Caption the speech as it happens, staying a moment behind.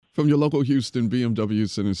From your local Houston BMW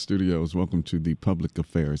Center studios, welcome to the Public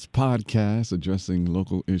Affairs Podcast, addressing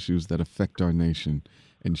local issues that affect our nation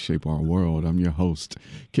and shape our world. I'm your host,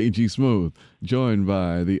 KG Smooth, joined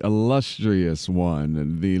by the illustrious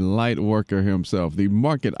one, the light worker himself, the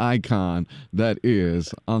market icon that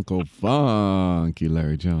is Uncle Funky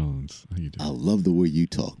Larry Jones. How you doing? I love the way you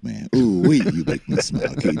talk, man. Ooh, wait, you make me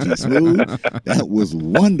smile, KG Smooth. That was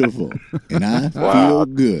wonderful. And I feel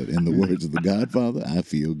good. In the words of the Godfather, I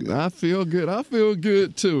feel good. I feel good. I feel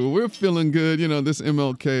good, too. We're feeling good. You know, this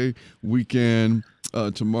MLK weekend,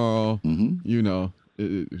 tomorrow,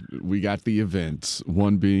 we got the events,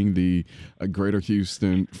 one being the Greater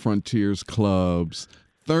Houston Frontiers Club's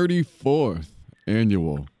 34th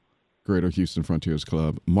annual Greater Houston Frontiers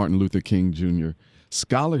Club Martin Luther King Jr.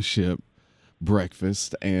 Scholarship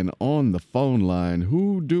Breakfast. And on the phone line,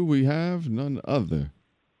 who do we have? None other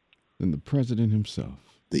than the president himself.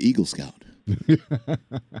 The Eagle Scout.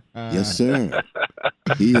 Yes, sir.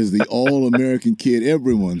 He is the all-American kid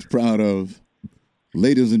everyone's proud of.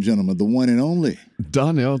 Ladies and gentlemen, the one and only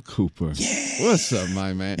Donnell Cooper. Yeah. What's up,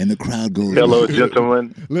 my man? And the crowd goes, hello,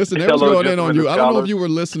 gentlemen. Listen, they was going in on you. I don't know if you were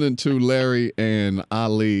listening to Larry and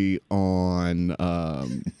Ali on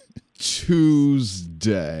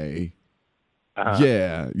Tuesday.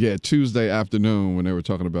 Yeah, Tuesday afternoon when they were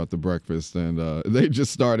talking about the breakfast, and they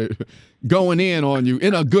just started going in on you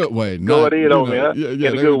in a good way. Going in on me, huh?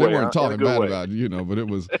 Yeah, they weren't talking bad about you, but it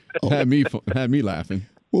was had me laughing.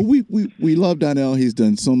 Well, we love Donnell. He's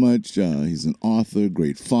done so much. He's an author,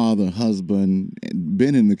 great father, husband, and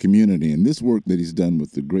been in the community. And this work that he's done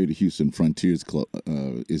with the Greater Houston Frontiers Club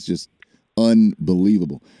is just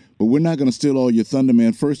unbelievable. But we're not going to steal all your thunder,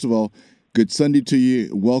 man. First of all, good Sunday to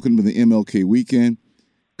you. Welcome to the MLK weekend.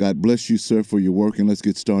 God bless you, sir, for your work. And let's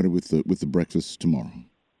get started with the breakfast tomorrow.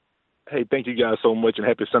 Hey, thank you guys so much, and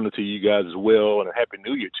happy Sunday to you guys as well, and a happy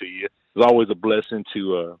New Year to you. It's always a blessing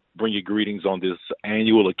to bring you greetings on this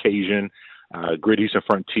annual occasion. Greater Houston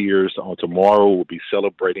Frontiers on tomorrow will be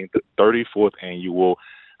celebrating the 34th annual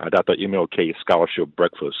Dr. MLK Scholarship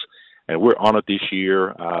Breakfast. And we're honored this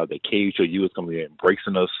year that KHOU is going to be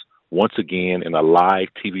embracing us once again in a live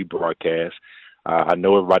TV broadcast. I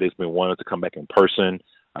know everybody's been wanting to come back in person,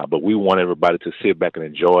 but we want everybody to sit back and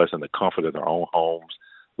enjoy us in the comfort of their own homes,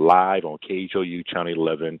 live on KHOU Channel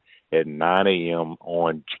 11 at 9 a.m.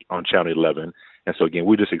 on Channel 11. And so, again,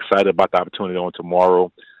 we're just excited about the opportunity on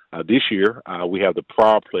tomorrow. This year, we have the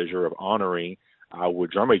proud pleasure of honoring our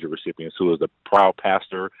drum major recipients, who is the proud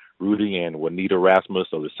pastor, Rudy and Juanita Rasmus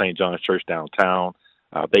of the St. John's Church downtown.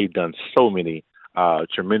 They've done so many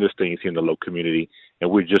tremendous things here in the local community, and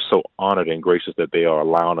we're just so honored and gracious that they are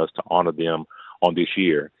allowing us to honor them on this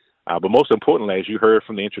year. But most importantly, as you heard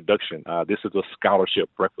from the introduction, this is a scholarship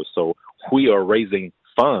breakfast. So we are raising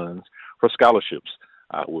funds for scholarships.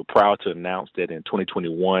 We're proud to announce that in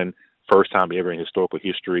 2021, first time ever in historical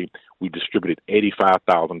history, we distributed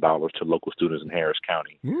 $85,000 to local students in Harris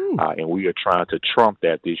County. And we are trying to trump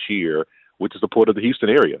that this year with the support of the Houston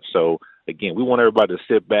area. So, again, we want everybody to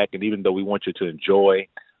sit back, and even though we want you to enjoy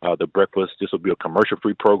the breakfast, this will be a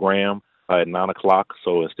commercial-free program at 9 o'clock.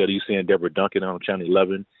 So instead of you seeing Deborah Duncan on Channel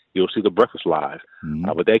 11, you'll see the breakfast live.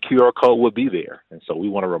 But that QR code will be there. And so we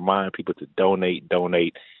want to remind people to donate,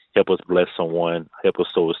 help us bless someone, help us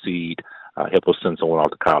sow a seed, help us send someone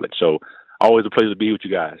off to college. So always a pleasure to be with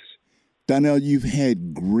you guys. Donnell, you've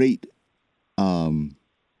had great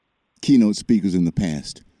keynote speakers in the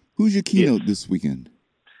past. Who's your keynote this weekend?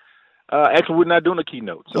 Actually, we're not doing a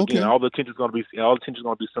keynote. So okay. Again, all the attention is going to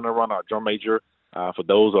be centered around our drum major. For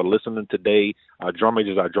those who are listening today, our drum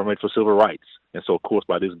major is our drum major for civil rights. And so, of course,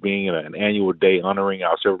 by this being an annual day honoring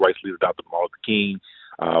our civil rights leader, Dr. Martin Luther King,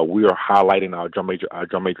 we are highlighting our drum major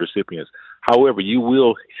recipients. However, you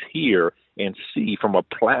will hear and see from a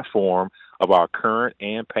platform of our current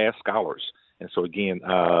and past scholars. And so, again,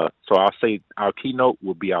 so I'll say our keynote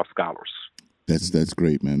will be our scholars. That's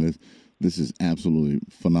great, man. This is absolutely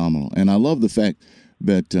phenomenal. And I love the fact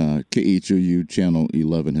that KHOU Channel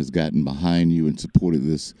 11 has gotten behind you and supported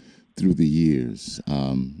this through the years.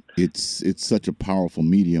 It's such a powerful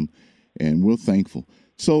medium, and we're thankful.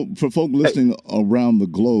 So for folk listening around the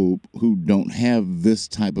globe who don't have this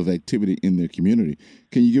type of activity in their community,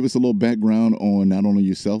 can you give us a little background on not only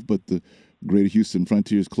yourself but the Greater Houston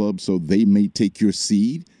Frontiers Club so they may take your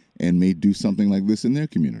seed and may do something like this in their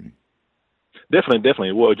community?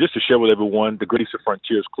 Definitely. Well, just to share with everyone, the Greater Houston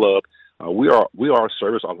Frontiers Club, we are a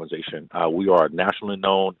service organization. We are a nationally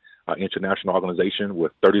known international organization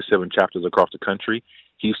with 37 chapters across the country.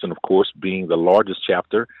 Houston, of course, being the largest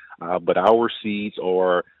chapter, but our seeds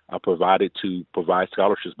are provided to provide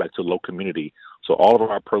scholarships back to the local community So all of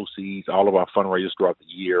our proceeds, all of our fundraisers throughout the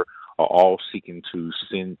year are all seeking to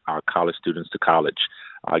send our college students to college.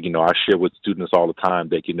 I share with students all the time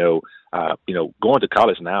that, going to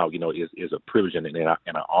college now, is a privilege and an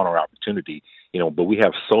honor opportunity, but we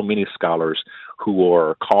have so many scholars who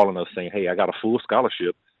are calling us saying, hey, I got a full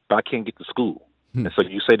scholarship, but I can't get to school. And so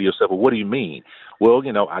you say to yourself, well, what do you mean? Well,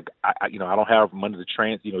 I don't have money to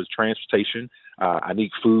transportation. I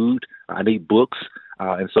need food. I need books.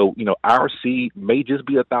 And so, our seed may just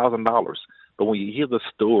be $1,000. But when you hear the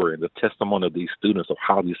story and the testimony of these students of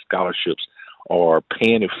how these scholarships are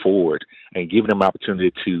paying it forward and giving them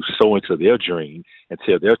opportunity to sow into their dream and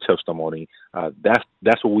tell their testimony,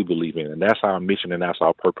 that's what we believe in. And that's our mission and that's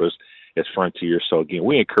our purpose as Frontiers. So, again,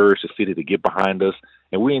 we encourage the city to get behind us.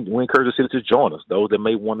 And we encourage the city to join us, those that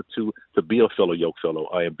may want to be a fellow Yoke Fellow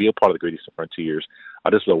and be a part of the Great Eastern Frontiers.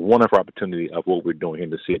 This is a wonderful opportunity of what we're doing here in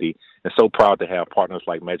the city. And so proud to have partners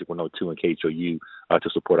like Magic 102 and KHOU to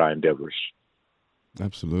support our endeavors.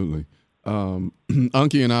 Absolutely.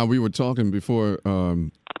 Unky and I, we were talking before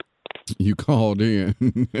you called in,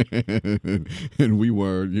 and we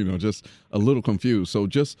were, just a little confused. So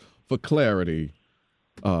just for clarity,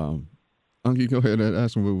 Unky, go ahead and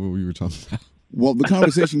ask me what we were talking about. Well, the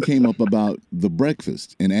conversation came up about the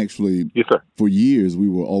breakfast, and actually, yes, sir. For years we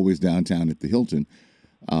were always downtown at the Hilton,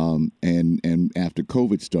 and after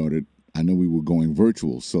COVID started, I know we were going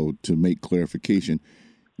virtual. So to make clarification,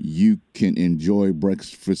 you can enjoy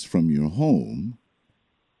breakfast from your home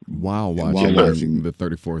while watching the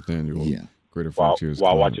 34th annual Greater Frontiers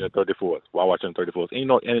while watching the 34th.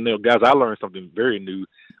 And guys, I learned something very new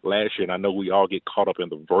last year, and I know we all get caught up in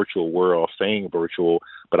the virtual world, saying virtual,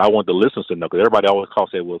 but I want the listeners to know, because everybody always calls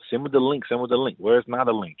and say, well, send me the link. Well, it's not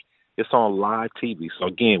a link. It's on live TV. So,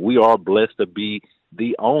 again, we are blessed to be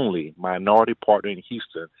the only minority partner in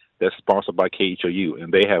Houston that's sponsored by KHOU,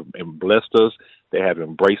 and they have blessed us. They have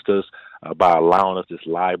embraced us by allowing us this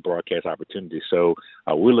live broadcast opportunity. So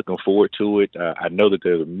we're looking forward to it. I know that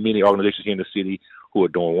there's many organizations here in the city who are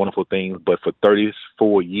doing wonderful things, but for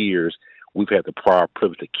 34 years, we've had the prior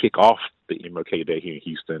privilege to kick off the MLK Day here in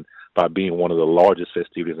Houston by being one of the largest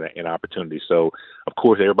festivities and opportunities. So, of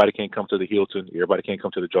course, everybody can't come to the Hilton. Everybody can't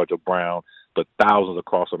come to the Georgia Brown, but thousands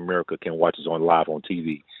across America can watch us live on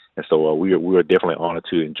TV. And so we are definitely honored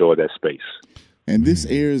to enjoy that space. And this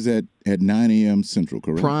airs at 9 a.m. Central,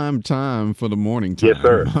 correct? Prime time for the morning time. Yes,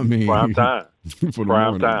 sir. I mean, prime time. For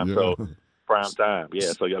prime the morning, time. yeah. So prime time.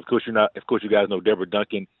 Yeah. So of course you guys know Deborah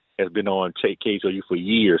Duncan has been on KHOU for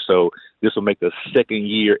years. So this will make the second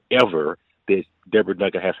year ever that Deborah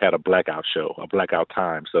Duncan has had a blackout show, a blackout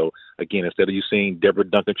time. So again, instead of you seeing Deborah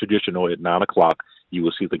Duncan traditional at 9:00, you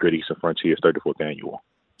will see the Great Eastern Frontiers 34th annual.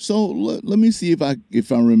 So let me see if I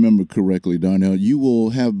remember correctly, Donnell. You will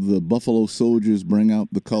have the Buffalo Soldiers bring out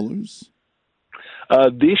the colors?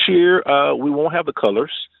 This year, we won't have the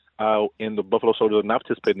colors, and the Buffalo Soldiers are not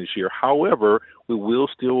participating this year. However, we will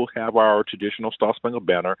still have our traditional Star Spangled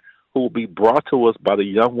Banner, who will be brought to us by the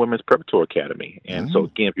Young Women's Preparatory Academy. And so,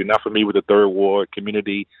 again, if you're not familiar with the Third Ward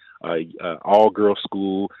community, all-girls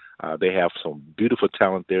school, they have some beautiful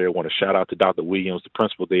talent there. I want to shout out to Dr. Williams, the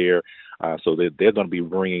principal there. So they're going to be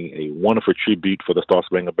bringing a wonderful tribute for the Star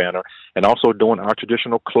Spangled Banner, and also doing our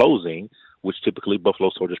traditional closing, which typically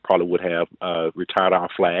Buffalo Soldiers probably would have retired our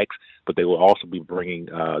flags, but they will also be bringing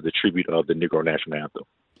the tribute of the Negro National Anthem.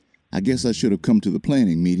 I guess I should have come to the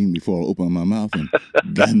planning meeting before I opened my mouth and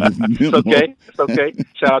gotten the memo. It's okay.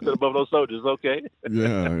 Shout out to the Buffalo Soldiers, okay?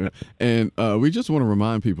 Yeah. And we just want to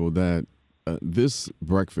remind people that this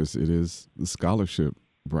breakfast, it is the scholarship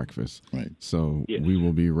breakfast. Right. So we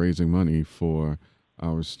will be raising money for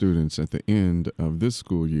our students at the end of this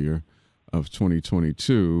school year of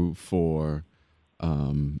 2022 for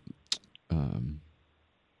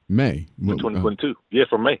May. 2022. Yes,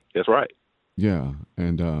 for May. That's right. Yeah,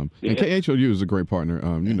 and KHOU is a great partner.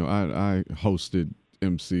 I hosted,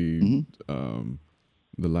 MC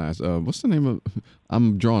the last. What's the name of?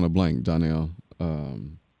 I'm drawing a blank, Donnell.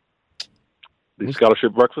 The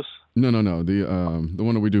scholarship breakfast? No. The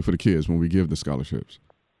one that we do for the kids when we give the scholarships.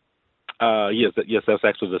 Yes, that's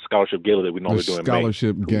actually the scholarship gala that we normally do in May.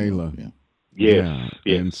 Scholarship gala. Yeah.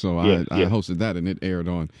 Yes. And so I hosted that, and it aired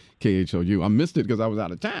on KHOU. I missed it because I was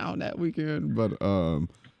out of town that weekend, but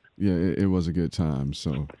it was a good time.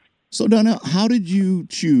 So Donnell, how did you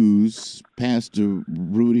choose Pastor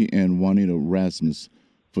Rudy and Juanita Rasmus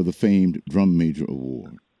for the famed Drum Major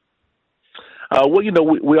Award? Well,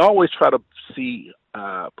 we always try to see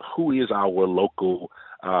who is our local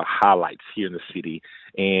highlights here in the city.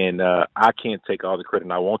 And I can't take all the credit,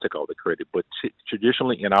 and I won't take all the credit, but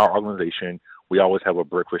traditionally in our organization, we always have a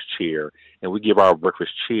breakfast chair, and we give our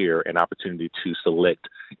breakfast chair an opportunity to select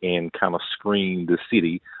and kind of screen the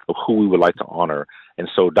city of who we would like to honor. And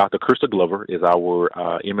so Dr. Krista Glover is our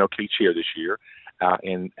MLK chair this year,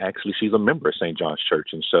 and actually she's a member of St. John's Church.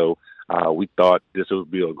 And so we thought this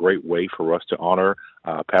would be a great way for us to honor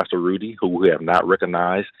Pastor Rudy, who we have not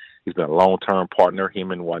recognized. He's been a long-term partner,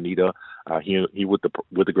 him and Juanita, he with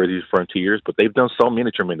the Great Eastern Frontiers, but they've done so many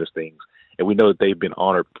tremendous things. And we know that they've been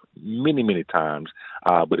honored many, many times.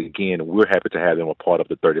 But again, we're happy to have them a part of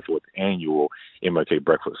the 34th annual MLK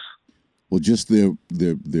Breakfast. Well, just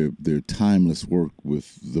their timeless work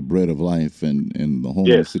with the bread of life and the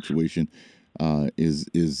homeless situation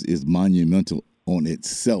is monumental on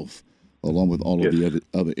itself, along with all of the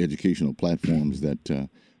other educational platforms that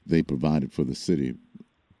they provided for the city.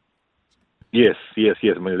 Yes.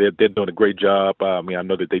 I mean, they're doing a great job. I mean, I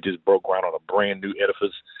know that they just broke ground on a brand new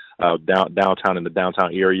edifice downtown in the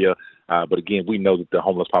downtown area. But again, we know that the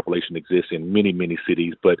homeless population exists in many, many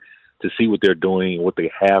cities. But to see what they're doing and what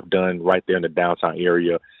they have done right there in the downtown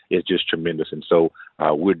area is just tremendous. And so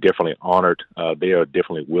we're definitely honored. They are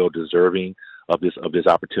definitely well deserving of this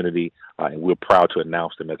opportunity, and we're proud to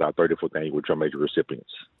announce them as our 34th annual drum major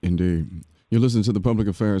recipients. Indeed. You listen to the Public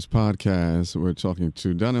Affairs Podcast. We're talking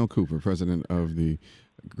to Donnell Cooper, president of the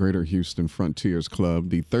Greater Houston Frontiers Club,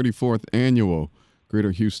 the 34th annual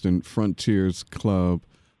Greater Houston Frontiers Club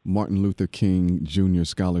Martin Luther King Jr.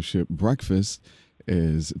 Scholarship Breakfast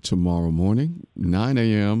is tomorrow morning, 9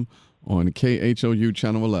 a.m. on KHOU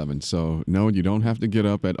Channel 11. So, no, you don't have to get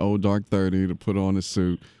up at old dark 30 to put on a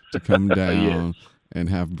suit to come down and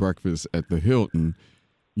have breakfast at the Hilton.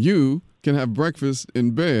 You can have breakfast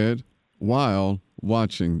in bed while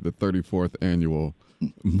watching the 34th annual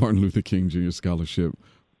Martin Luther King Jr. Scholarship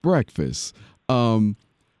Breakfast.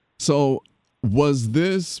 So was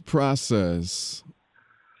this process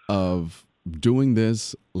of doing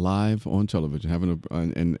this live on television, having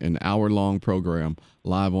an hour-long program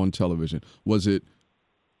live on television, was it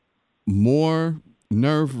more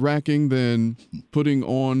nerve-wracking than putting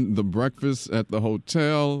on the breakfast at the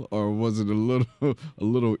hotel, or was it a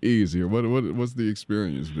little easier? What's the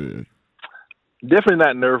experience been? Definitely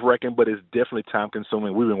not nerve-wracking, but it's definitely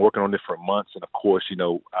time-consuming. We've been working on this for months, and of course,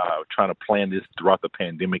 trying to plan this throughout the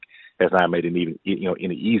pandemic has not made it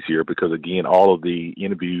any easier because, again, all of the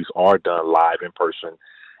interviews are done live in person,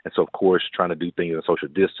 and so of course, trying to do things in social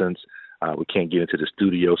distance. We can't get into the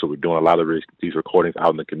studio, so we're doing a lot of these recordings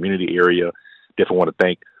out in the community area. Definitely want to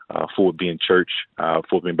thank Fort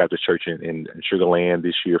Bend Baptist Church in Sugar Land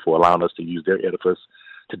this year for allowing us to use their edifice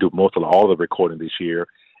to do all the recording this year.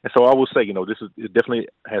 And so I will say, it definitely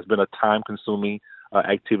has been a time-consuming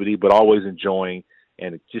activity, but always enjoying,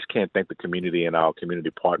 and just can't thank the community and our community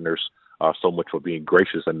partners so much for being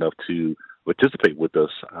gracious enough to participate with us,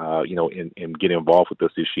 and get involved with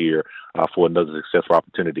us this year for another successful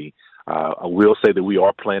opportunity. I will say that we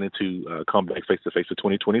are planning to come back face-to-face for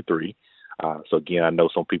 2023. So, again, I know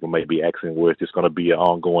some people may be asking where it's going to be an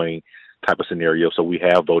ongoing type of scenario. So we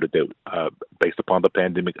have voted that based upon the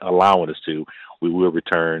pandemic allowing us to, we will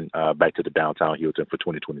return back to the downtown Hilton for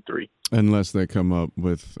 2023. Unless they come up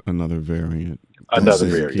with another variant.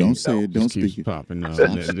 Don't say it. Don't speak it. Popping.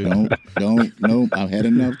 No, don't. I've had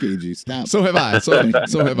enough, KG. Stop. So have I.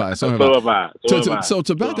 So have I. So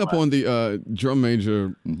to back up I. on the Drum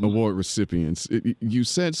Major Award recipients, you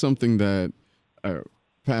said something that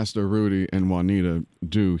Pastor Rudy and Juanita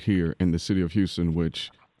do here in the city of Houston,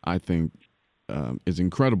 which I think is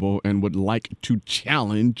incredible, and would like to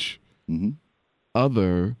challenge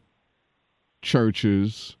other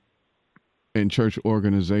churches and church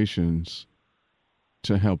organizations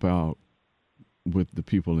to help out with the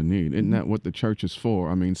people in need. Isn't that what the church is for?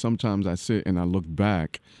 I mean, sometimes I sit and I look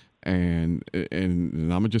back, and I'm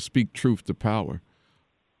going to just speak truth to power.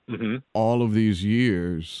 All of these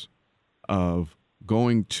years of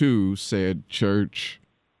going to said church,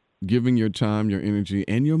 giving your time, your energy,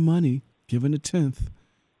 and your money, giving a tenth.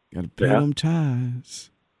 Got to pay them tithes.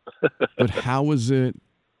 But how is it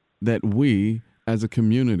that we, as a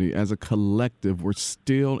community, as a collective, we're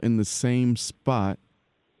still in the same spot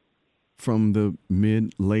from the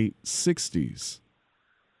late 60s?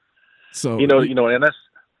 So and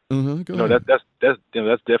that's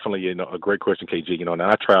that's definitely a great question, KG. And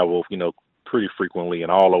I travel pretty frequently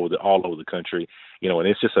and all over the country. And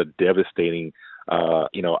it's just a devastating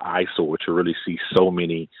eyesore to really see so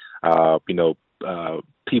many,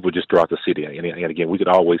 people just throughout the city. And again, we could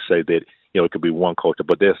always say that, it could be one culture,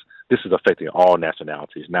 but this is affecting all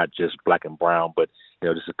nationalities, not just black and brown, but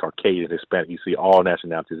this is Caucasian, Hispanic. You see all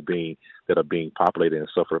nationalities that are being populated and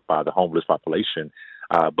suffered by the homeless population.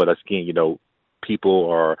 But again, people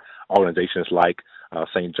or organizations like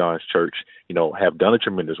St. John's Church, have done a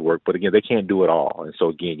tremendous work, but again, they can't do it all. And so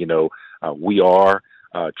again, we are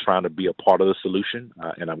trying to be a part of the solution,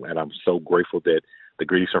 and I'm so grateful that the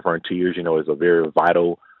Greetings from Frontiers, is a very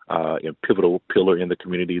vital and pivotal pillar in the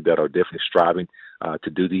community that are definitely striving to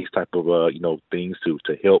do these type of things to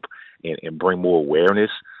help and bring more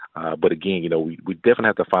awareness. But again, we definitely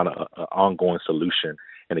have to find an ongoing solution,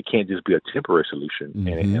 and it can't just be a temporary solution.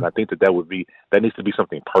 Mm-hmm. And I think that needs to be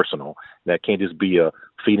something personal. That can't just be a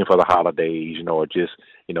feeding for the holidays, or just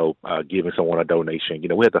giving someone a donation.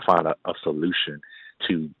 We have to find a solution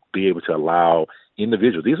to be able to allow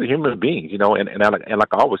individuals. These are human beings, and like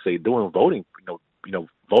I always say, during voting,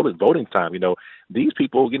 voting time, these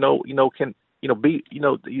people, can be,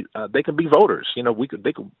 they can be voters.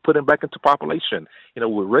 They can put them back into population,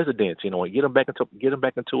 with residents, and get them back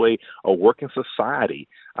into a working society.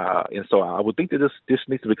 And so I would think that this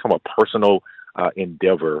needs to become a personal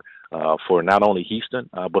endeavor for not only Houston,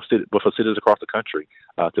 but for cities across the country,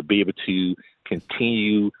 to be able to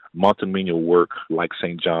continue multi-media work like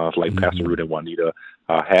St. John's, like Pastor Ruth and Juanita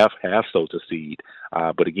have sowed the seed.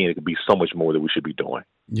 But again, it could be so much more that we should be doing.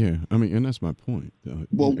 Yeah, I mean, and that's my point.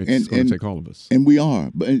 Well, it's going to take all of us, and we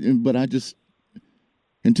are. But I just,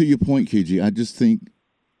 and to your point, KG, I just think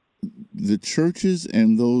the churches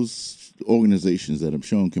and those organizations that have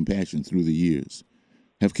shown compassion through the years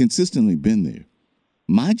have consistently been there.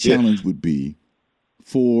 My challenge would be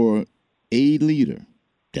for a leader,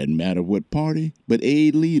 doesn't matter what party, but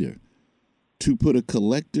a leader, to put a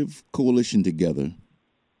collective coalition together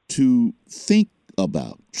to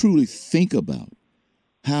truly think about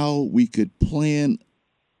how we could plan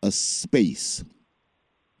a space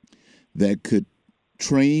that could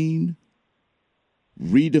train,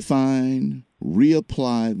 redefine,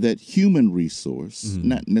 reapply that human resource,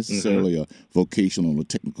 not necessarily a vocational or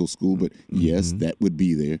technical school, but yes, that would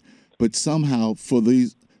be there. But somehow for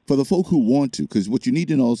the folk who want to, because what you need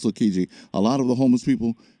to know also, KJ, a lot of the homeless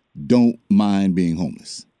people don't mind being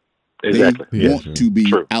homeless. Exactly. They want to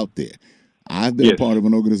be out there. I've been a part of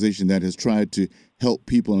an organization that has tried to help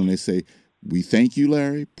people, and they say, we thank you,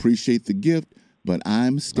 Larry, appreciate the gift, but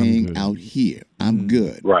I'm staying out here. I'm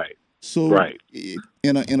good. Right. So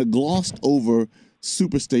in a glossed over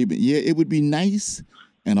super statement, it would be nice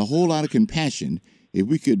and a whole lot of compassion if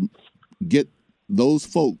we could get those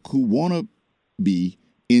folk who want to be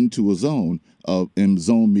into a zone and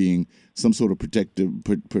zone being some sort of protective,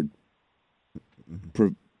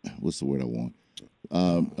 what's the word I want?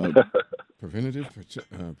 Preventative,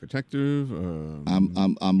 protective.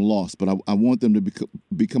 I'm lost, but I want them to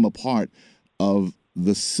become a part of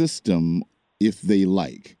the system if they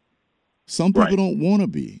like. Some people don't want to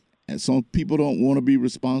be, and some people don't want to be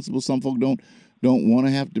responsible. Some folk don't want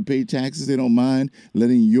to have to pay taxes. They don't mind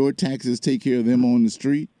letting your taxes take care of them on the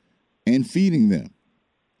street and feeding them.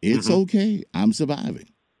 It's okay. I'm surviving.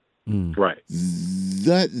 Right.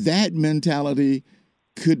 That mentality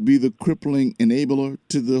could be the crippling enabler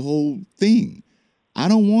to the whole thing. I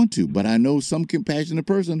don't want to, but I know some compassionate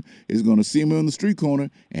person is going to see me on the street corner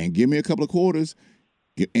and give me a couple of quarters,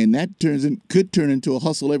 and that could turn into a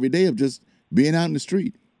hustle every day of just being out in the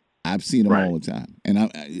street. I've seen them all the time, and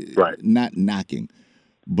I'm not knocking,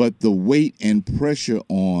 but the weight and pressure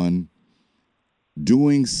on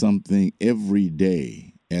doing something every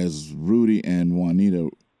day, as Rudy and Juanita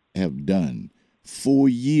have done for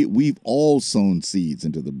years. We've all sown seeds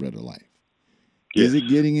into the bread of life. Yes. Is it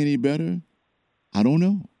getting any better? I don't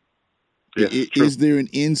know. Yes, is there an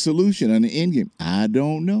end solution, an end game? I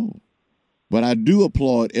don't know. But I do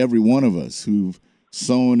applaud every one of us who've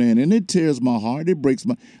sown in, and it tears my heart. It breaks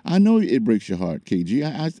I know it breaks your heart,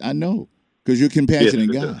 KG. I know, because you're a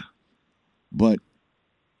compassionate guy. Does. But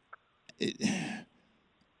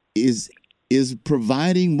is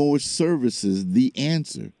providing more services the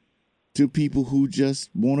answer to people who just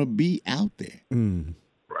want to be out there?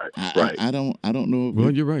 Right. I don't know.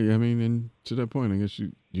 Well, you're right. I mean, and to that point, I guess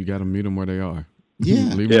you got to meet them where they are.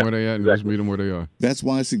 Yeah. Leave them where they are and just meet them where they are. That's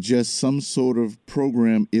why I suggest some sort of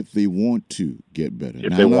program if they want to get better.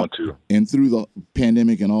 If they want to. And through the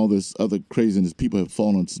pandemic and all this other craziness, people have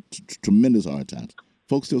fallen on tremendous hard times.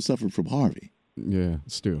 Folks still suffered from Harvey. Yeah,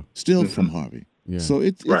 still from Harvey. Yeah. So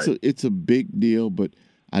it's a big deal, but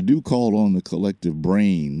I do call on the collective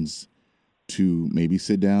brains to maybe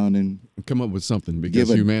sit down and come up with something, because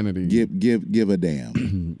humanity give a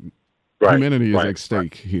damn. Humanity is at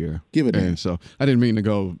stake here. Give it And that. so I didn't mean to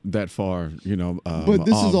go that far, but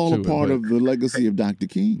this is all a part of the legacy of Dr.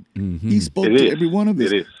 King. He spoke to every one of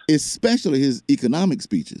us, especially his economic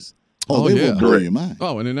speeches. They will blow your mind.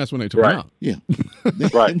 Oh, and then that's when they took him out. Yeah. They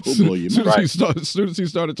will blow your mind. As soon as he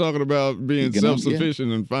started talking about being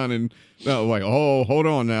self-sufficient and finding, hold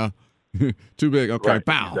on now. Too big. Okay,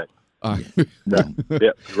 pow.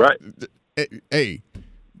 Exactly. Right. Hey,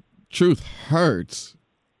 truth hurts.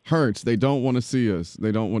 They don't want to see us.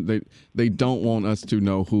 They don't want us to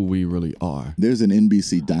know who we really are. There's an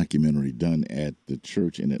NBC documentary done at the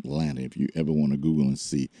church in Atlanta. If you ever want to Google and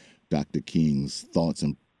see Dr. King's thoughts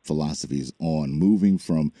and philosophies on moving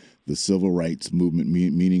from the civil rights movement,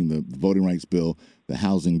 meaning the voting rights bill, the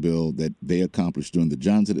housing bill that they accomplished during the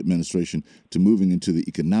Johnson administration, to moving into the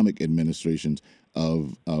economic administrations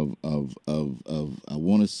of I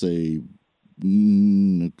want to say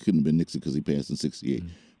it couldn't have been Nixon because he passed in '68,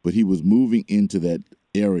 but he was moving into that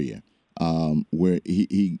area where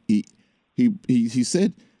he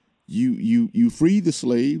said you free the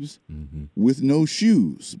slaves with no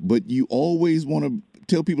shoes, but you always want to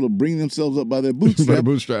tell people to bring themselves up by their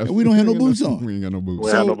bootstraps. And we don't have no boots on. We ain't got no boots.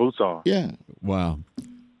 We have no boots on. Yeah. Wow.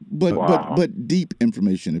 But deep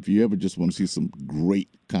information. If you ever just want to see some great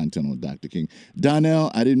content on Dr. King,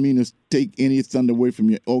 Donnell, I didn't mean to take any thunder away from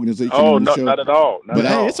your organization. Oh, no, not at all.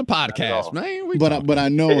 It's a podcast, man. But I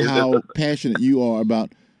know how passionate you are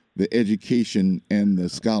about the education and the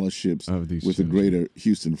scholarships of these with children. the Greater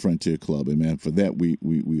Houston Frontier Club. And man, for that we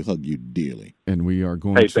hug you dearly. And we are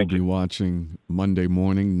going to be watching Monday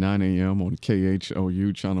morning, 9 a.m. on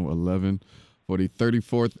KHOU Channel 11 for the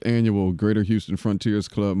 34th annual Greater Houston Frontiers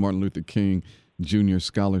Club Martin Luther King Jr.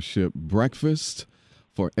 Scholarship Breakfast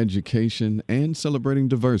for Education and Celebrating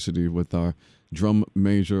Diversity with our Drum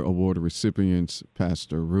Major Award recipients,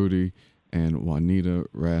 Pastor Rudy and Juanita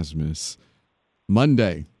Rasmus.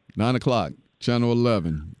 Monday, 9 o'clock, Channel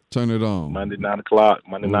 11. Turn it on. Monday, 9 o'clock.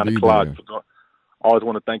 We'll 9 o'clock. Always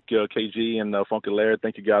want to thank KG and Funky Larry.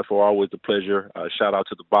 Thank you guys for always a pleasure. Shout out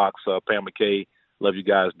to the box, Pam McKay. Love you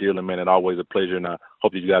guys dearly, man, and always a pleasure. And I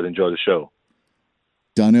hope you guys enjoy the show.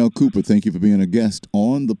 Donnell Cooper, thank you for being a guest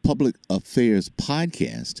on the Public Affairs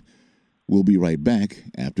Podcast. We'll be right back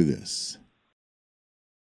after this.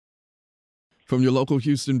 From your local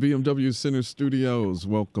Houston BMW Center studios,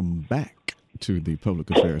 welcome back to the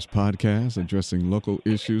Public Affairs Podcast, addressing local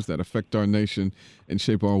issues that affect our nation and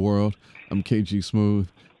shape our world. I'm KG Smooth.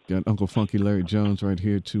 Got Uncle Funky Larry Jones right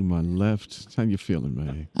here to my left. How you feeling,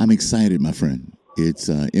 man? I'm excited, my friend. It's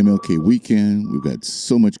MLK weekend. We've got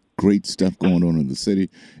so much great stuff going on in the city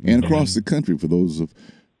and across the country. For those of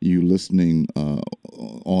you listening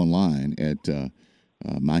online at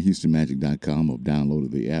myhoustonmagic.com or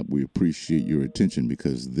downloaded the app, we appreciate your attention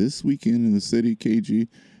because this weekend in the city, KG,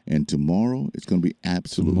 and tomorrow, it's going to be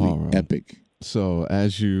absolutely epic. So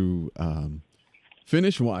as you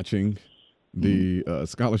finish watching the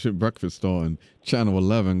Scholarship Breakfast on Channel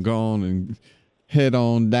 11, go on and head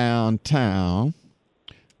on downtown.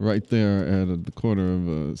 Right there at the corner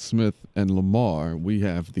of Smith and Lamar, we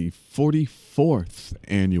have the 44th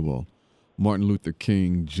annual Martin Luther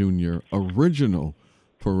King Jr. Original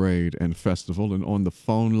Parade and Festival. And on the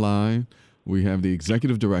phone line, we have the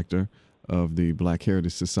executive director of the Black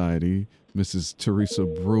Heritage Society, Mrs. Teresa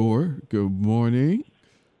Brewer. Good morning.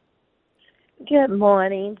 Good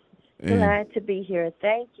morning. Glad to be here.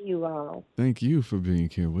 Thank you all. Thank you for being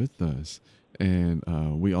here with us. And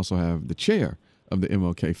we also have the chair of the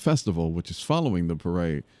MLK Festival, which is following the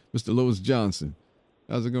parade, Mr. Lewis Johnson.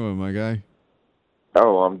 How's it going, my guy?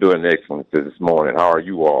 Oh, I'm doing excellent this morning. How are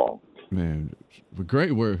you all? Man, we're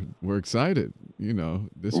great. We're excited. You know,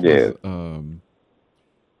 this was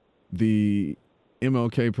the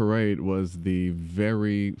MLK parade was the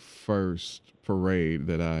very first parade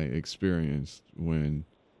that I experienced when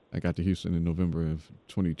I got to Houston in November of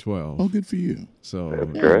 2012. Oh, good for you. So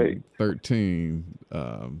that's great. 13,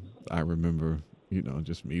 I remember,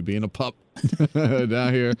 just me being a pup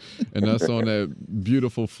down here and us on that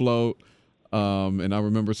beautiful float. And I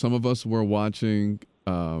remember some of us were watching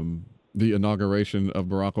the inauguration of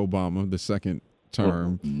Barack Obama, the second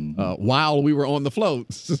term, while we were on the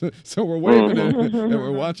floats. So we're waving and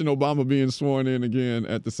we're watching Obama being sworn in again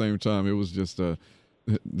at the same time. It was just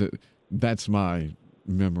that's my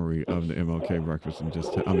memory of the MLK breakfast and of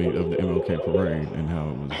the MLK parade and how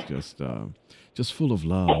it was just full of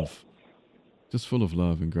love. Just full of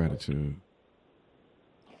love and gratitude.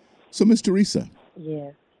 So, Miss Teresa.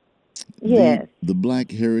 Yes. The Black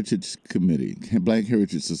Heritage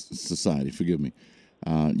Society, forgive me.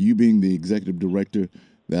 You being the executive director,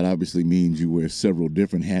 that obviously means you wear several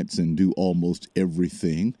different hats and do almost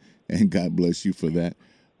everything and God bless you for that.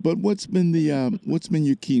 But what's been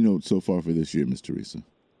your keynote so far for this year, Miss Teresa?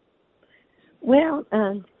 Well,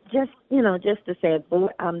 just to say,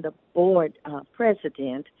 I'm the board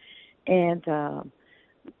president, and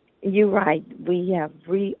you're right. We have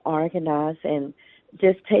reorganized and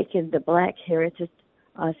just taken the Black Heritage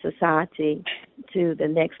Society to the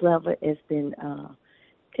next level. It's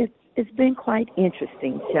been quite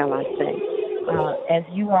interesting, shall I say? As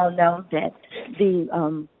you all know, that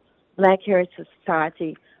the Black Heritage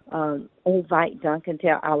Society, Ovite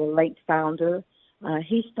Duncantel, our late founder,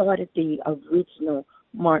 he started the original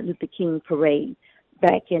Martin Luther King Parade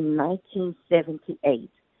back in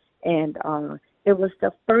 1978. And it was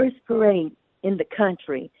the first parade in the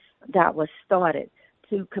country that was started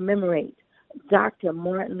to commemorate Dr.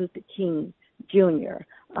 Martin Luther King Jr.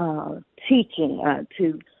 Teaching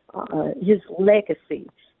to his legacy.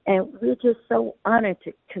 And we're just so honored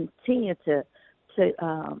to continue to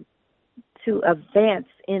advance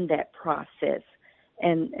in that process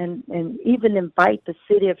and even invite the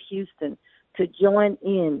city of Houston to join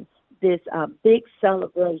in this big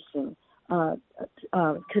celebration,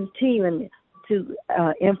 continuing to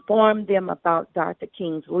inform them about Dr.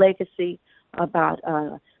 King's legacy, about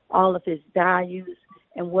all of his values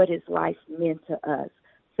and what his life meant to us.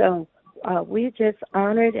 So we're just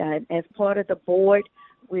honored as part of the board.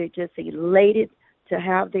 We're just elated to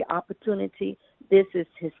have the opportunity. This is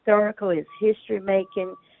historical, it's history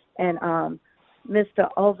making, and Mr.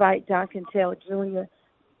 Ovite Duncantel Jr.,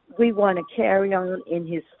 we want to carry on in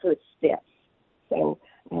his footsteps. So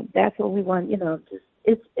that's what we want.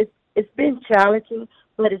 It's been challenging,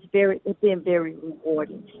 but it's been very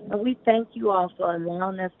rewarding. And we thank you all for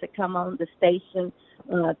allowing us to come on the station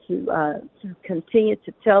to continue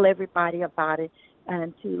to tell everybody about it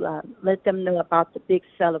and to let them know about the big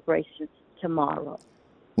celebration tomorrow.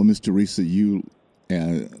 Well, Ms. Teresa, you,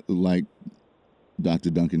 like Dr.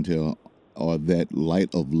 Duncantel, are that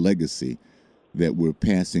light of legacy that we're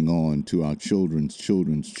passing on to our children's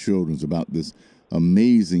about this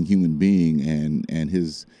amazing human being and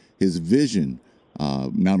his vision,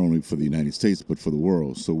 not only for the United States, but for the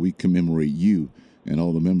world. So we commemorate you and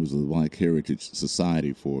all the members of the Black Heritage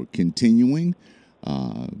Society for continuing,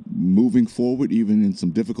 moving forward, even in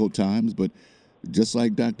some difficult times. But just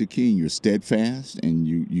like Dr. King, you're steadfast and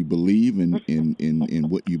you believe in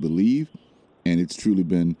what you believe. And it's truly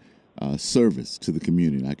been service to the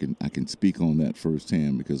community. I can speak on that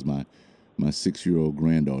firsthand because my 6-year-old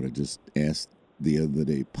granddaughter just asked the other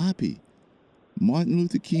day, Poppy, Martin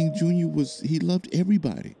Luther King Jr. he loved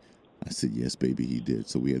everybody. I said, yes, baby, he did.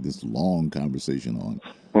 So we had this long conversation on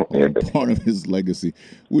part of his legacy,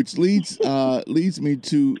 which leads me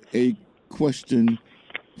to a question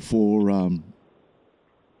for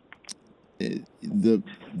the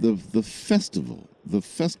festival,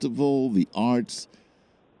 the arts.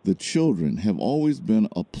 The children have always been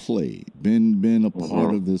a play, been a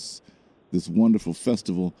part of this wonderful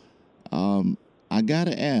festival. I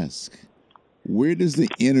gotta ask, where does the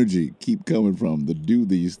energy keep coming from to do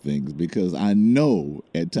these things? Because I know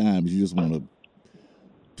at times you just want to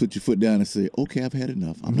put your foot down and say, "Okay, I've had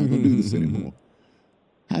enough. I'm not gonna do this anymore."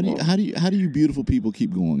 How do you beautiful people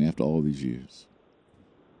keep going after all these years?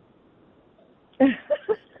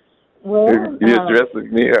 Well, you're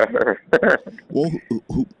addressing me or her? Well,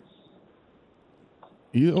 who?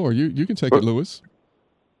 You can take it, Lewis.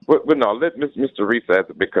 But no, let Miss Teresa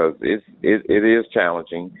answer because it is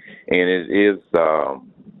challenging and it is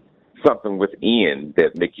something within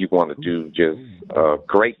that make you want to do just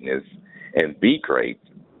greatness and be great.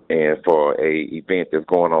 And for a event that's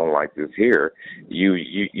going on like this here,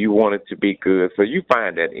 you want it to be good, so you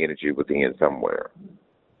find that energy within somewhere.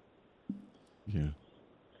 Yeah.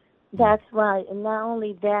 That's right. And not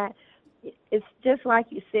only that, it's just like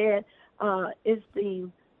you said, it's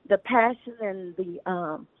the passion and the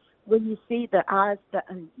when you see your eyes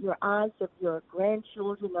of your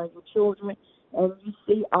grandchildren or your children, and you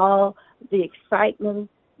see all the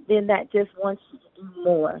excitement, then that just wants you to do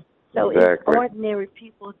more. So Exactly. It's ordinary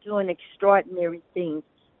people doing extraordinary things.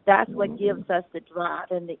 That's what gives us the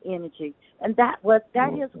drive and the energy, and that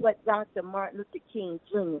is what Dr. Martin Luther King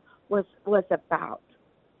Jr. was about.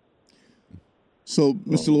 So,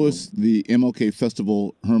 Mr. Lewis, the MLK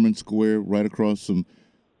Festival, Herman Square, right across from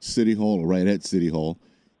City Hall, or right at City Hall.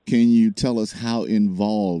 Can you tell us how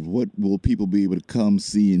involved, what will people be able to come,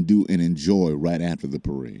 see, and do and enjoy right after the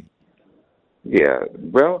parade? Yeah,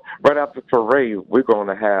 well, right after the parade, we're going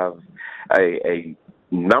to have a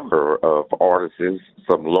number of artists,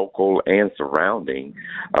 some local and surrounding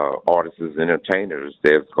artists and entertainers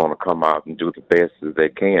that's going to come out and do the best as they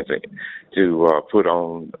can to put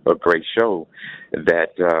on a great show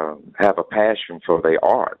that have a passion for their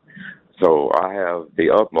art. So I have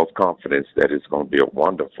the utmost confidence that it's going to be a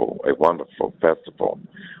wonderful festival,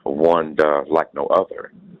 one like no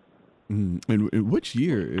other. And which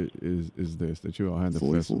year is this that you all had the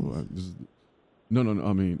 44th. festival? No.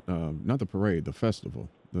 I mean, not the parade, the festival,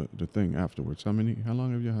 the thing afterwards. How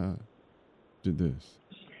long have you did this?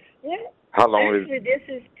 Yeah. How long Actually, this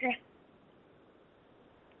is.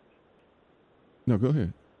 No, go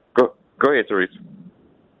ahead. Go ahead, Teresa.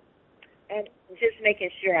 And just making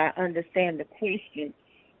sure I understand the question.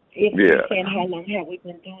 If Yeah. you're saying how long have we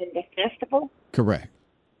been doing the festival? Correct.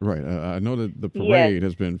 Right. I know that the parade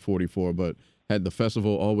has been 44, but had the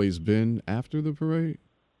festival always been after the parade?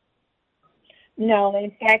 No,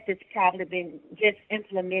 in fact, it's probably been just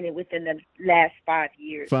implemented within the last 5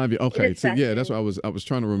 years. 5 years. Okay. It's So yeah, that's something- what I was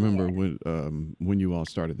trying to remember when you all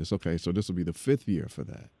started this. Okay, so this will be the 5th year for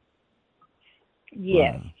that.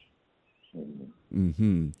 Yes. Wow.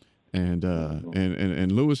 Mm-hmm.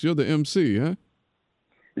 And Lewis, you're the MC, huh?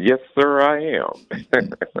 Yes, sir, I am.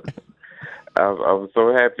 I'm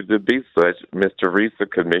so happy to be such. Miss Teresa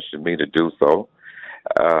commissioned me to do so.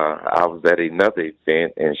 I was at another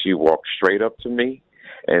event, and she walked straight up to me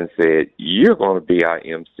and said, "You're going to be our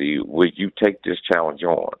MC. Will you take this challenge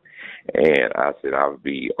on?" And I said, I would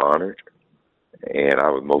be honored, and I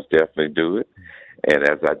would most definitely do it. And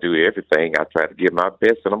as I do everything, I try to give my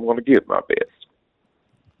best, and I'm going to give my best.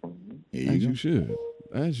 As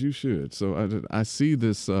you should. So I see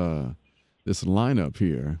this this lineup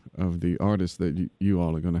here of the artists that you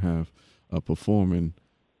all are going to have performing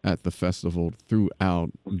at the festival throughout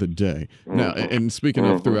the day. Now, and speaking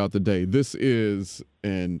of throughout the day, this is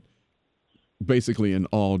basically an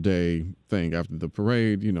all-day thing. After the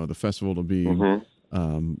parade, the festival will be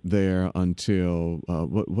there until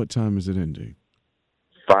what time is it ending?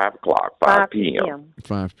 5 o'clock, 5 p.m.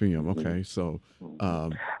 5 p.m. Okay, so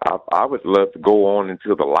I would love to go on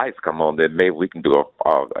until the lights come on. Then maybe we can do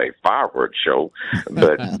a fireworks show,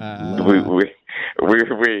 but we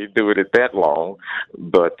ain't doing it that long.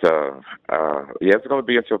 But yeah, it's going to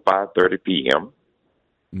be until 5:30 p.m.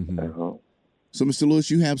 Mm-hmm. So, Mr. Lewis,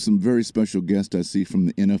 you have some very special guests I see from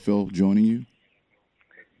the NFL joining you.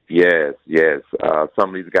 Yes. Some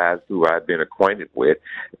of these guys who I've been acquainted with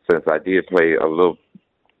since I did play a little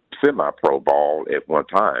semi-pro ball at one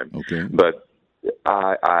time. Okay. But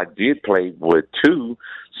I did play with 2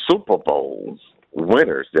 Super Bowl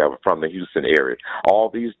winners that were from the Houston area. All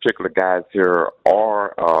these particular guys here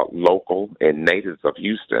are local and natives of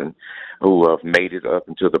Houston who have made it up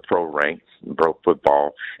into the pro ranks in pro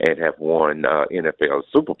football and have won NFL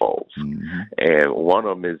Super Bowls. Mm-hmm. And one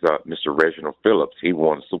of them is Mr. Reginald Phillips. He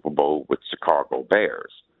won a Super Bowl with Chicago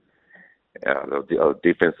Bears, the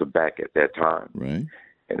defensive back at that time. Right.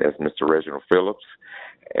 And that's Mr. Reginald Phillips.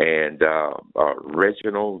 And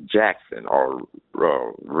Reginald Jackson, or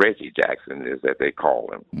Reggie Jackson, is that they call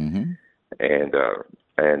him. Mm-hmm.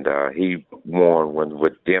 And he won one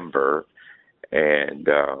with Denver, and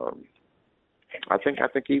I think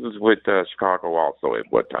he was with Chicago also at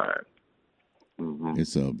what time. Mm-hmm.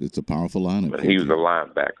 It's a powerful lineup. But he was a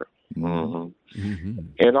linebacker. Mm-hmm. Mm-hmm.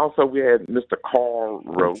 And also we had Mr. Carl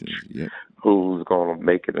Roach, who's going to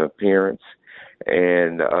make an appearance.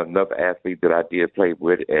 And another athlete that I did play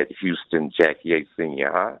with at Houston Jackie Yates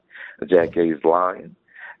Senior High, Jackie Yates Lion,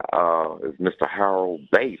 is Mr. Harold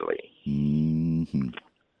Bailey. Mm-hmm.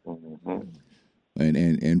 Mm-hmm.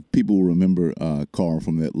 And people will remember Carl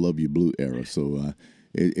from that Love You Blue era. So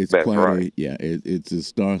it's That's quite right. it's a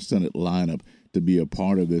star-studded lineup to be a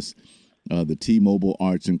part of this. The T-Mobile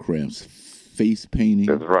Arts and Crafts face painting.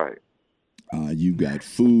 That's right. You've got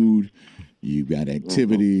food. You've got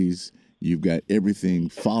activities. You've got everything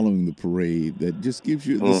following the parade that just gives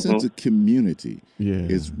you the sense of community. Yeah,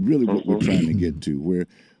 is really what we're trying to get to,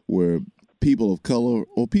 where people of color,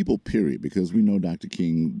 or people period, because we know Dr.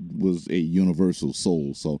 King was a universal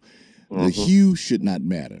soul. So the hue should not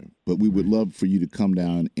matter, but we would love for you to come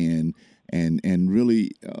down and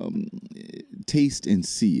really taste and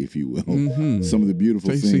see, if you will, some of the beautiful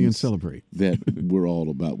taste, things see, and celebrate that we're all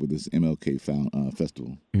about with this MLK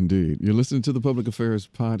Festival. Indeed. You're listening to the Public Affairs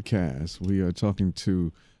Podcast. We are talking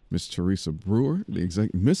to Miss Teresa Brewer,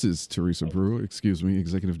 Mrs. Teresa Brewer,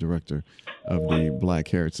 Executive Director of the Black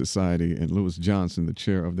Heritage Society, and Lewis Johnson, the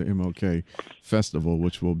chair of the MLK Festival,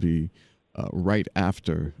 which will be right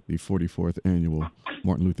after the 44th annual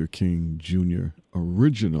Martin Luther King Jr.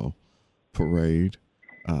 Original Parade.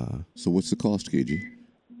 So what's the cost, KG?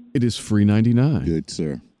 It is free 99. Good,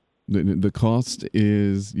 sir. The cost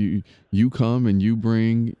is you come and you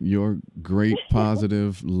bring your great,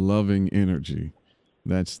 positive, loving energy.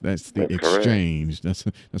 That's the exchange. Correct.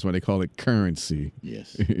 That's why they call it currency.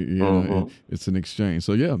 Yes. It's an exchange.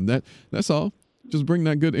 So yeah, that's all. Just bring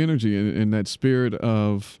that good energy and that spirit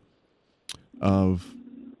of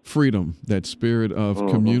freedom, that spirit of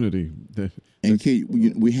community. And Kate,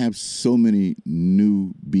 we have so many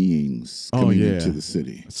new beings coming into the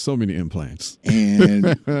city. So many implants. And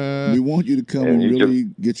we want you to come and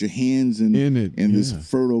really get your hands in this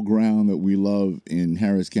fertile ground that we love in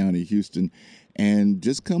Harris County, Houston, and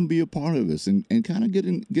just come be a part of this and kind of get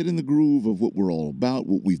in the groove of what we're all about,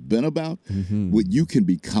 what we've been about, what you can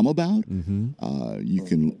become about. You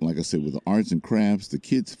can, like I said, with the arts and crafts, the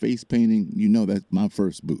kids' face painting, that's my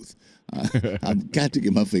first booth. I've got to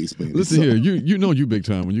get my face painted. Listen here, you big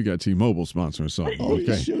time when you got T-Mobile sponsoring something. Oh,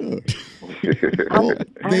 okay. Sure. I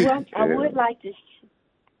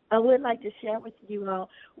would like to share with you all.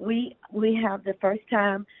 We have the first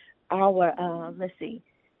time our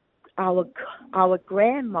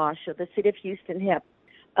Grand Marshal, the City of Houston, helped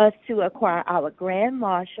us to acquire our Grand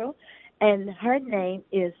Marshal, and her name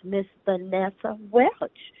is Miss Vanessa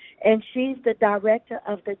Welch, and she's the director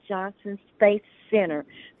of the Johnson Space Center.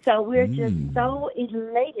 So we're just so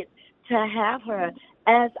elated to have her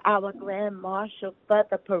as our Grand Marshal for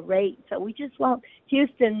the parade. So we just want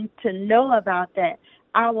Houston to know about that,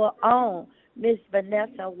 our own Miss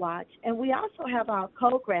Vanessa Watch. And we also have our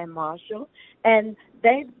co-Grand Marshal, and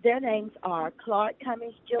their names are Clark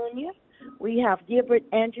Cummings Jr., we have Gilbert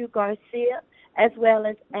Andrew Garcia, as well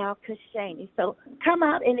as Al Kashani. So come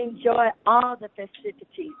out and enjoy all the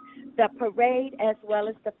festivities, the parade as well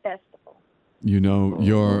as the festival.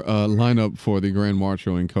 Your lineup for the Grand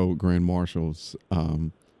Marshal and co-Grand Marshals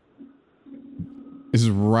is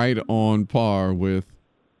right on par with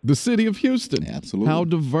the city of Houston. Absolutely. How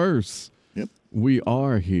diverse we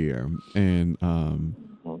are here. And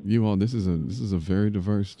you all, this is a very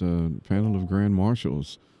diverse panel of Grand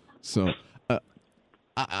Marshals. So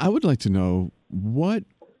I would like to know what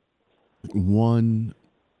one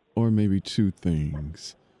or maybe two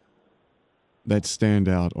things that stand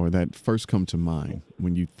out or that first come to mind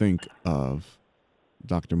when you think of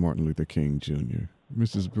Dr. Martin Luther King Jr.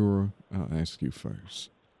 Mrs. Brewer, I'll ask you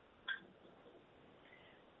first.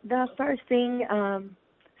 The first thing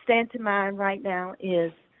stand to mind right now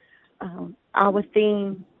is our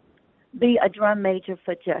theme, be a drum major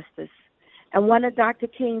for justice. And one of Dr.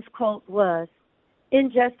 King's quotes was,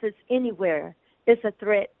 injustice anywhere is a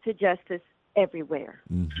threat to justice everywhere.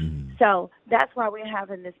 Mm-hmm. So that's why we're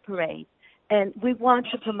having this parade. And we want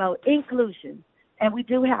to promote inclusion, and we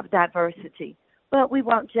do have diversity, but we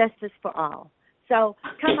want justice for all. So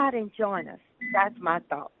come out and join us. That's my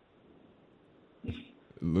thought.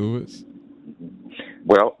 Lewis?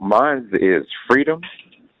 Well, mine is freedom,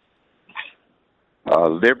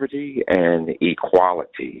 liberty, and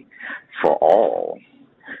equality for all,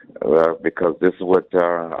 because this is what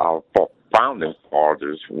our founding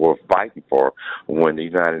fathers were fighting for when the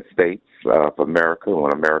United States of America,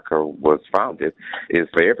 when America was founded, is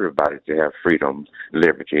for everybody to have freedom,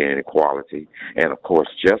 liberty, and equality, and, of course,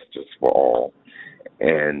 justice for all.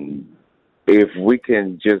 And if we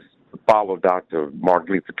can just follow Dr.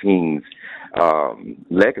 Martin Luther King's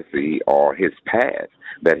legacy or his path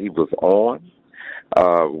that he was on,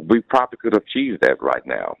 we probably could achieve that right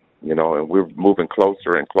now, and we're moving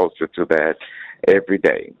closer and closer to that every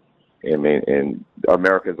day. I mean, and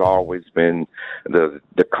America has always been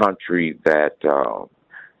the country that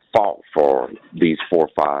fought for these 4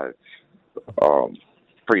 or 5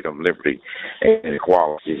 freedom, liberty, and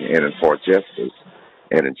equality, and for justice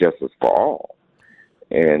and justice for all.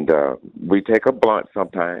 And we take a blunt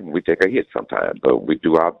sometimes, we take a hit sometimes, but we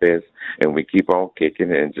do our best, and we keep on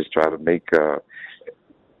kicking and just try to make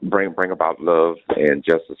bring about love and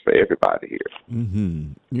justice for everybody here.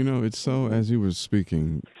 Mm-hmm. It's so, as you were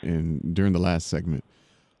speaking during the last segment,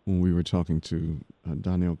 when we were talking to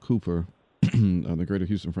Donnell Cooper of the Greater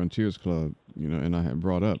Houston Frontiers Club, and I had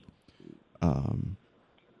brought up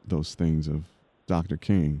those things of Dr.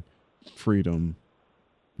 King, freedom,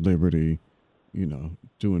 liberty,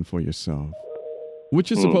 doing for yourself,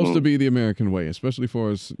 which is supposed to be the American way, especially for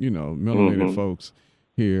us, melanated folks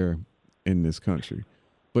here in this country.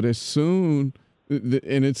 But as soon,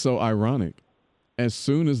 and it's so ironic, as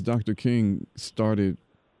soon as Dr. King started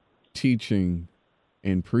teaching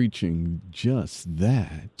and preaching just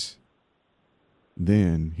that,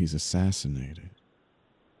 then he's assassinated.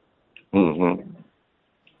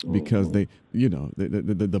 Because they,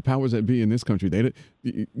 the powers that be in this country,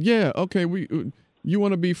 you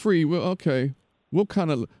want to be free. Well, okay, we'll kind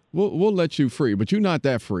of we'll let you free, but you're not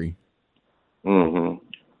that free.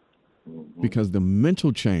 Because the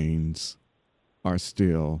mental chains are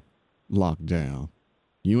still locked down.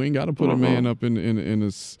 You ain't got to put a man up in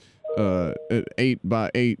a 8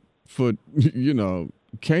 by 8 foot,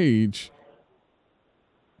 cage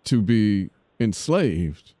to be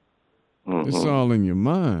enslaved. It's all in your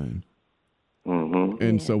mind.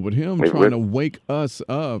 And so with him trying to wake us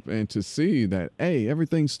up and to see that, hey,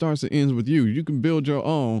 everything starts and ends with you. You can build your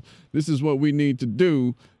own. This is what we need to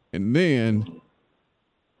do. And then,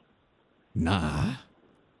 nah.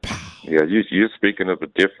 Yeah, you're speaking of the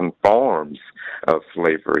different forms of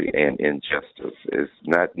slavery and injustice. It's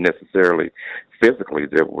not necessarily physically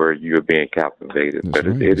where you're being captivated, but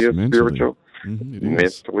right. it is mentally. Spiritual,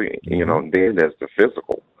 mentally, and then there's the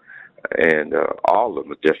physical. And all of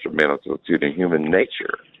them are detrimental to the human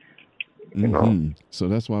nature. You know? So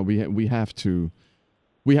that's why we have to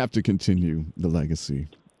continue the legacy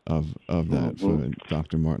of that for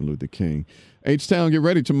Dr. Martin Luther King. H-Town, get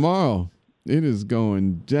ready tomorrow. It is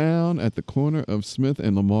going down at the corner of Smith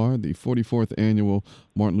and Lamar, the 44th annual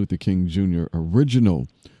Martin Luther King Jr. Original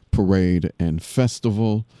Parade and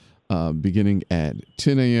Festival, beginning at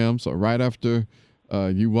 10 a.m. So right after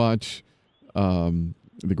you watch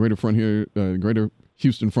the Greater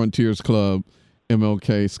Houston Frontiers Club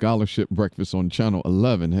MLK Scholarship Breakfast on Channel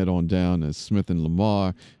 11, head on down to Smith and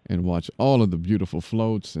Lamar and watch all of the beautiful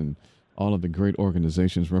floats and all of the great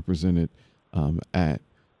organizations represented at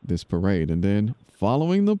this parade. And then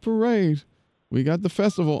following the parade, we got the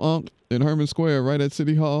festival in Herman Square right at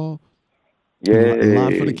City Hall. Yay. A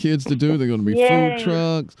lot for the kids to do. They're going to be food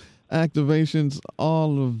trucks, activations,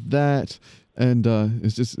 all of that. And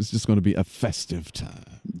it's just going to be a festive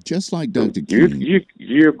time. Just like Dr. King.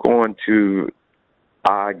 You're going to,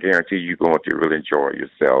 I guarantee you're going to really enjoy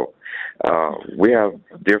yourself. We have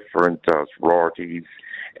different sororities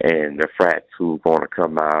and the frats who are going to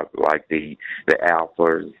come out, like the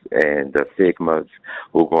alphas and the sigmas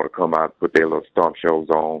who are going to come out and put their little stomp shows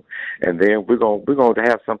on. And then we're going to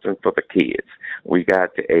have something for the kids. We got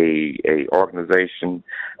a organization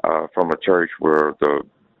from a church where the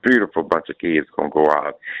beautiful bunch of kids going to go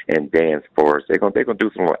out and dance for us. They're going to do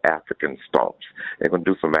some little African stomps. They're going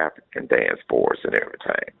to do some African dance for us and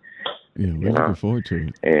everything. Yeah, we're looking forward to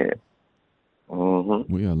it. And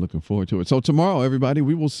we are looking forward to it. So tomorrow, everybody,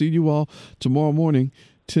 we will see you all tomorrow morning,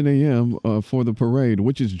 10 a.m. For the parade,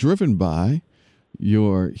 which is driven by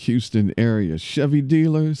your Houston area Chevy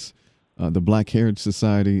dealers, the Black Heritage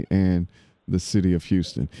Society, and the city of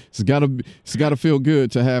Houston. It's got to feel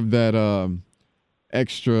good to have that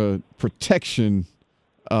extra protection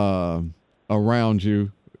around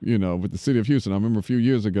you. With the city of Houston. I remember a few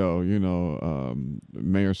years ago,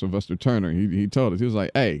 Mayor Sylvester Turner, he told us, he was like,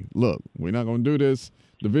 hey, look, we're not going to do this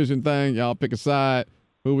division thing. Y'all pick a side.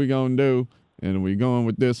 Who we going to do? And we going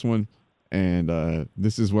with this one. And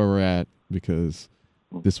this is where we're at because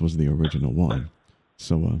this was the original one.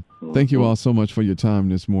 So thank you all so much for your time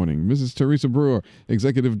this morning. Mrs. Teresa Brewer,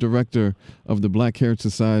 Executive Director of the Black Heritage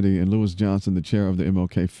Society, and Lewis Johnson, the Chair of the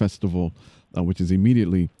MLK Festival, which is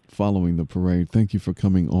immediately following the parade. Thank you for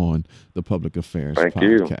coming on the Public Affairs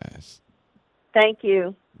Podcast. Thank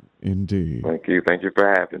you. Indeed. Thank you. Thank you for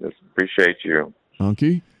having us. Appreciate you.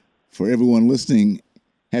 Unky? For everyone listening,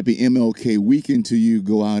 happy MLK weekend to you.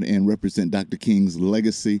 Go out and represent Dr. King's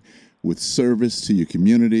legacy with service to your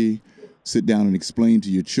community. Sit down and explain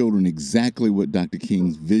to your children exactly what Dr.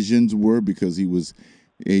 King's visions were, because he was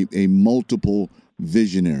a multiple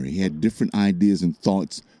visionary. He had different ideas and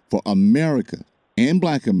thoughts for America and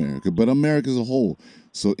Black America, but America as a whole.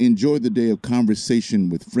 So enjoy the day of conversation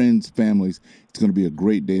with friends, families. It's going to be a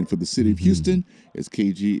great day. And for the city of Houston, as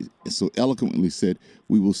KG so eloquently said,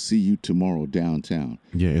 we will see you tomorrow downtown.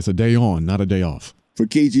 Yeah, it's a day on, not a day off. For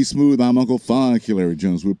KG Smooth, I'm Uncle Funk, Larry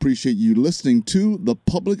Jones. We appreciate you listening to the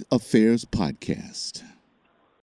Public Affairs Podcast.